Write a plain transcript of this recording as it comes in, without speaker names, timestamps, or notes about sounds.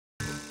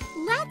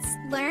Let's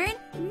learn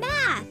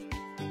math.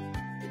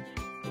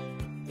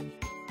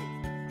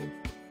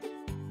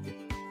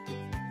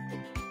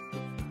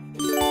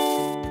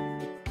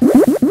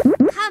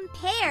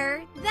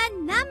 Compare the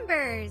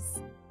numbers.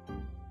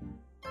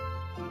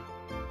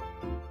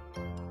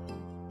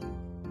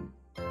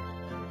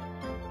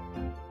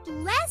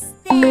 Less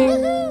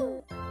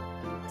than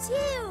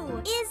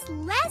 2 is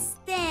less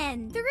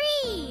than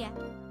 3.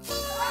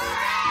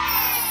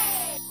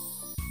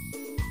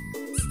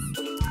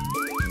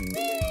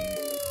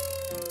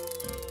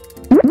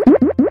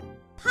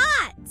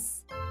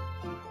 Pots.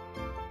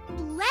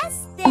 Less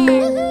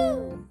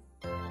than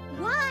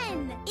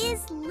 1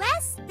 is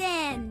less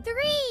than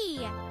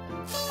 3.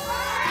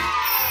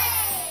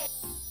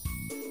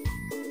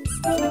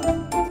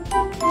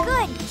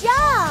 Good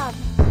job!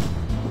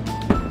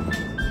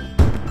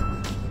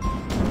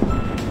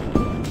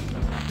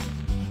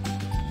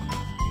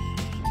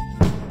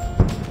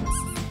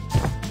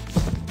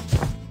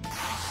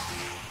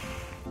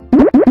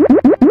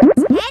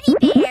 Teddy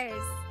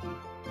bears.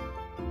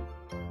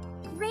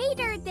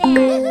 Greater than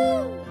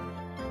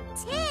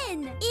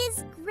 10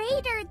 is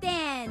greater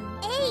than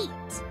 8.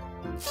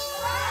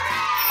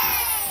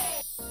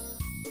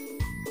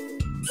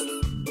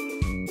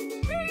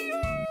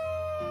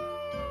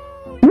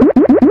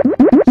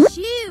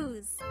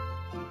 Shoes.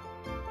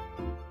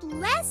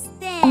 Less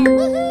than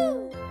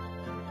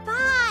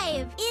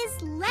 5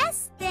 is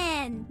less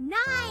than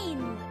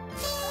 9.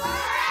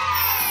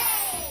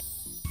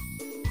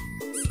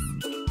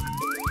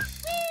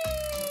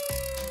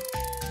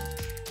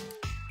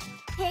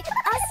 Pick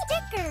a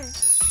sticker.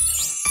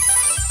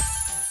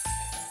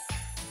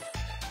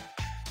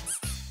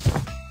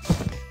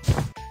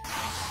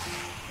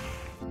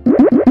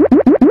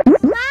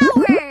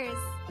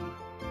 Flowers.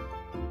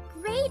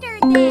 Greater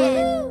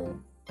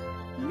than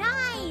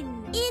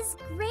 9 is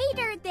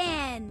greater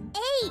than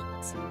 8.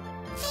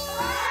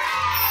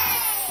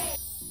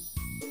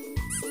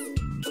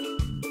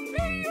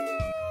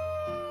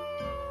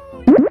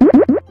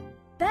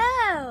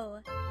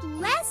 Bow.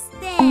 Less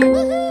than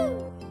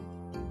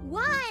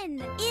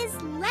 1 is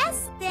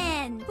less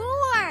than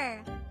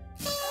 4.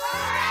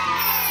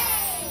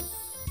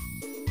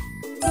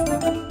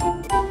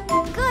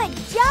 Good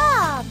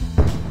job!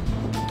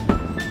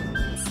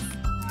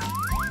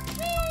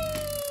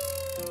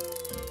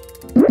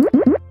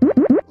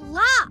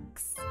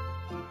 Locks.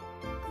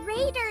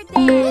 Greater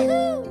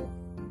than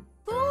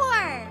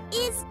 4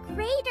 is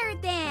greater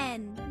than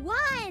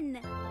 1.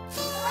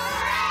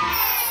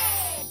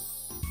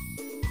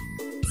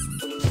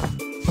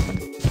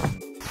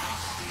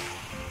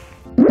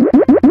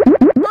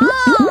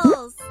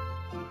 Balls.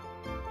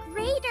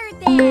 Greater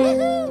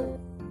than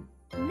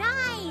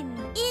 9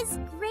 is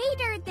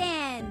greater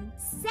than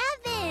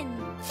 7.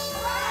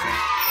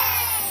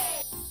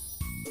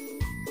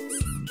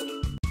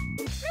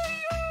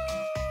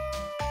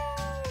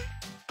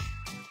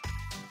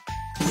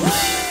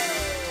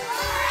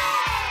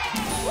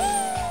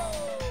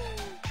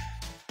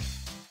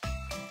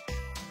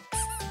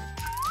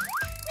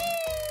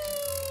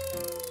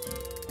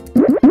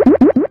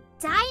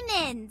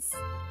 Diamonds.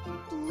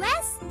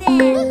 Less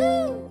than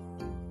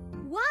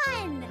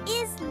 1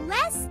 is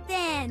less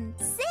than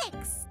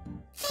 6.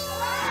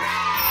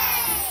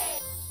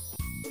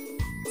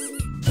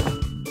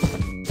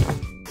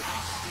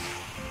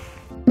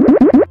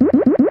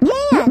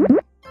 Pan.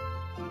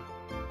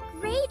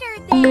 Greater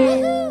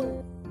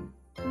than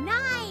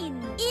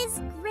 9 is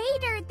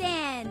greater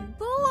than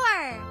 4.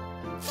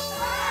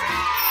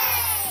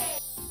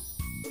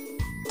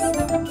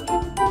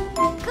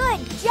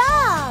 Good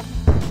job!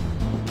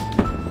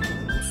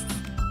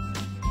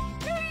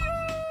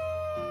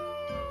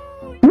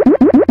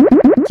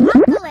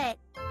 Chocolate.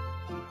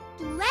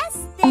 Less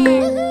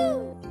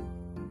than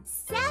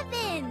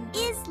 7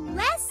 is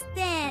less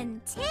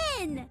than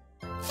 10.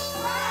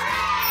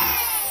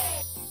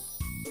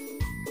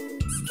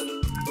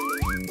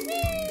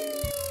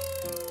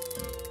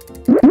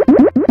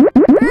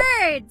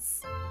 Birds.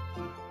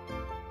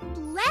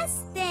 Less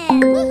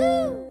than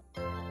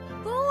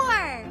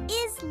 4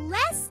 is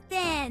less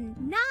than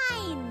 9.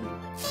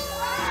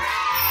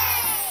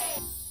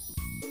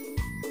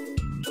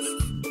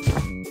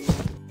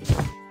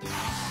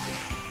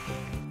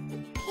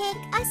 Pick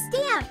a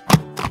stamp.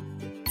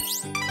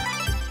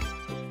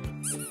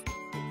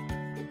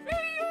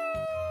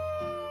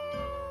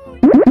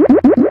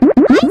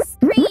 Ice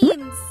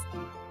creams.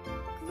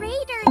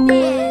 Greater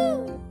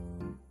than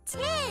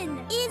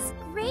 10 is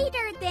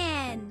greater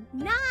than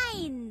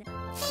 9.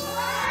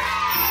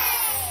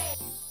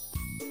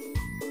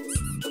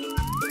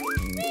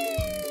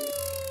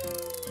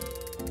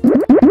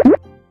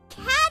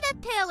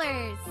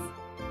 Caterpillars.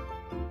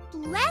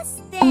 Less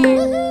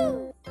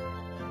than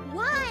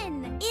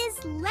 1 is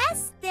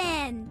less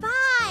than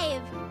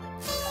 5.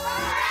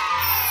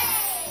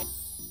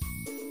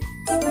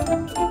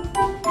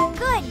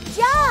 Good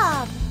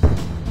job!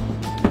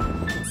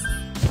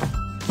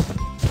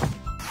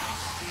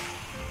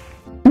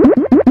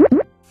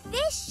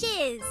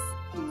 Fishes.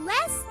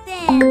 Less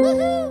than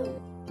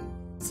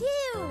 2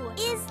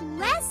 is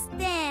less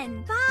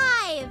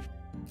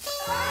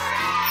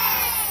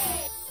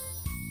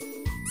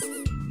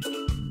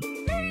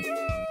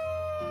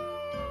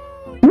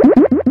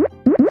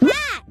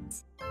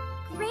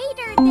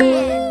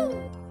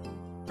than.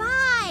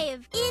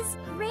 5 is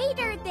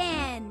greater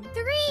than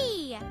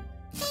 3.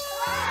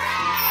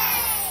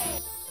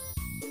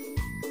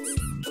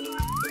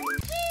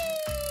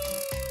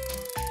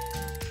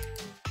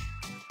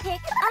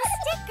 Pick a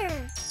sticker.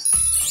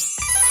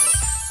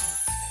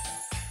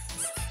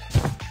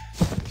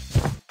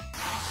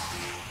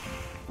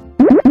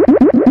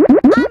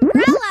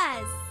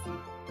 Umbrellas.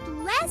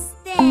 Less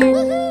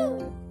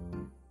than.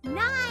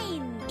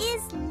 9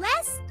 is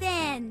less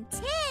than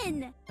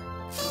 10.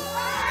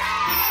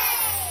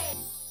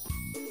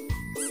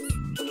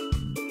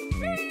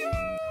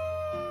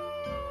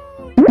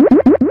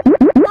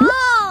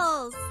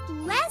 Balls.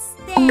 Less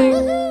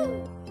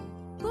than.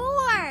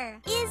 4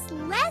 is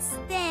less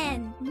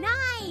than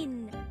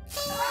 9.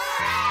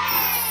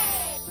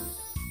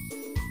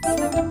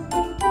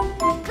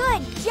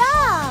 Good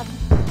job!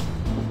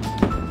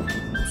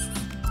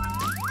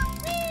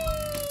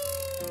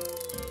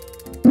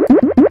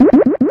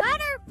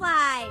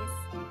 Butterflies.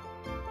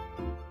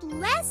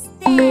 Less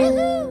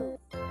than.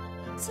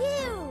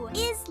 2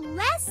 is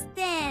less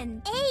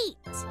than 8.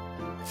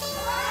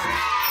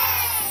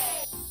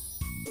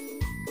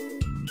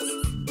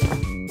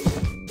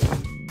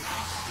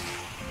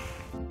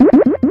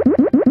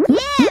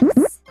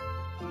 Gifts.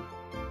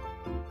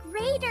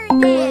 Greater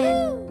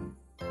than.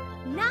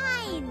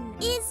 9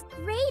 is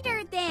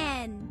greater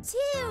than 2.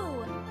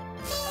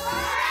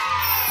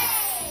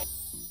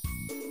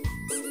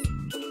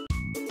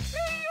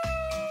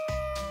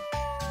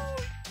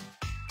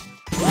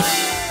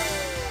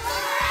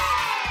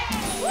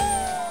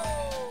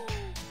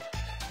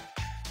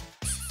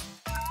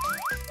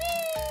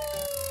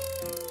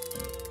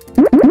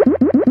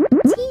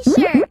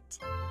 T-shirt.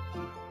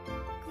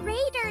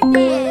 Greater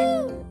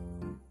than.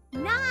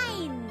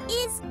 9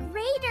 is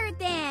greater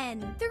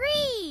than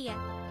 3.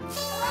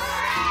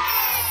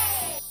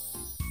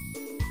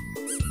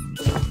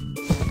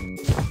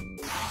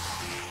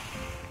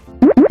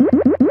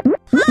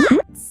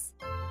 Pots.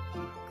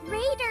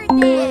 Greater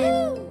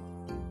than.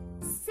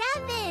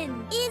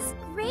 7 is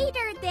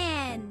greater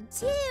than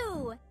 2.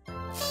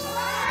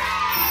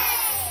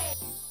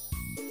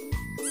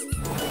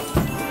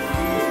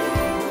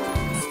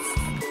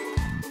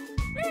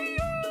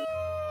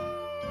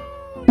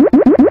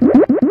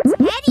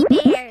 Teddy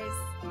bears.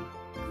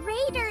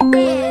 Greater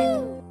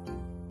than.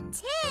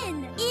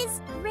 10 is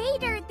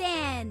greater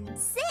than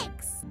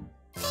 6.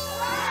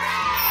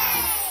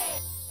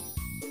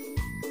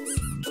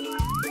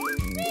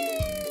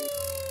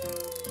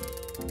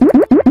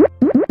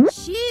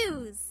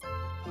 Shoes.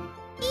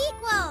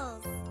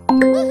 Equals.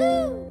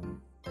 Woohoo!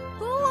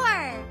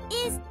 4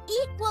 is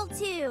equal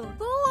to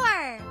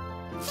 4.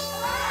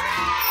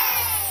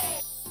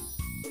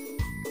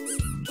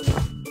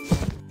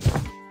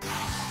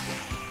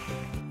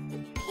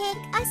 Pick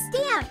a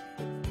stamp.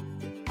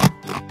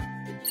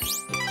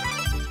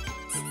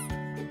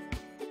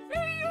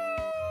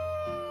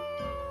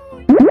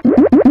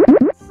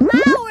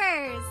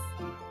 Flowers.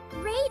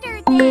 Greater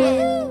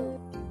than.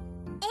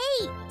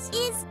 8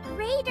 is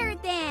greater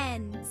than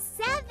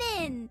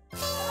 7.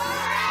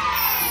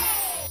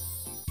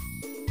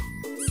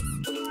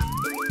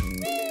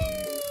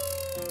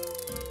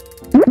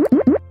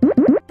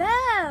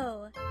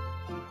 Bow.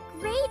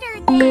 Greater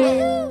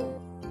than.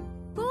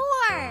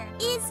 4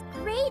 is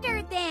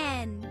greater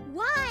than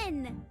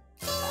 1.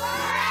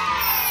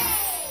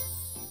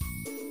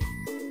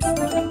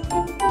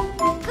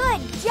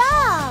 Good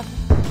job!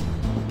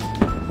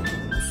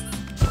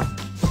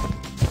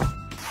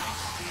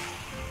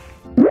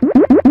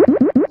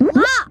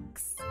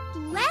 Blocks.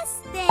 Less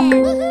than.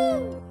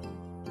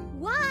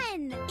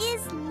 1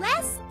 is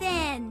less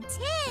than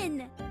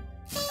 10.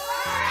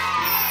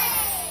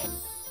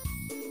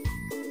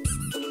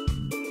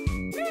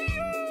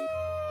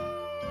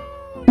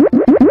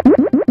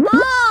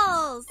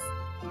 Balls.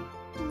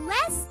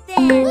 Less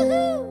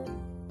than.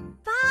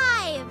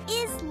 5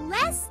 is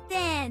less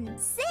than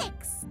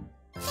 6.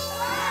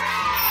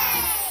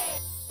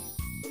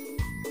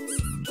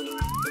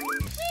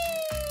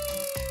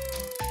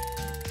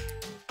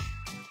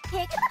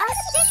 Pick a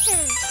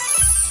sticker.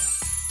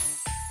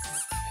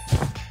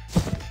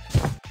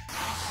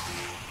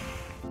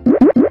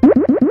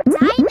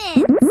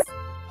 Diamonds.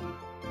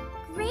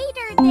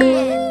 Greater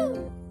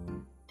than.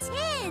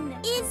 10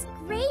 is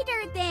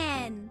greater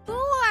than 4.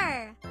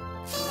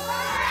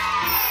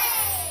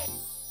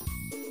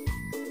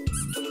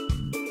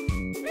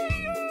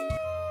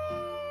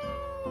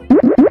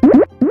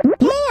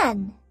 Pan.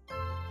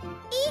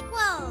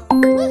 Equals.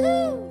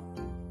 Woohoo!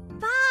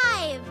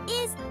 5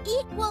 is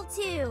equal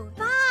to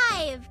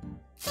 5.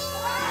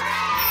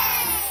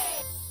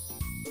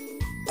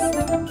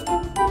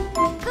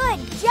 Good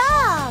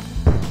job!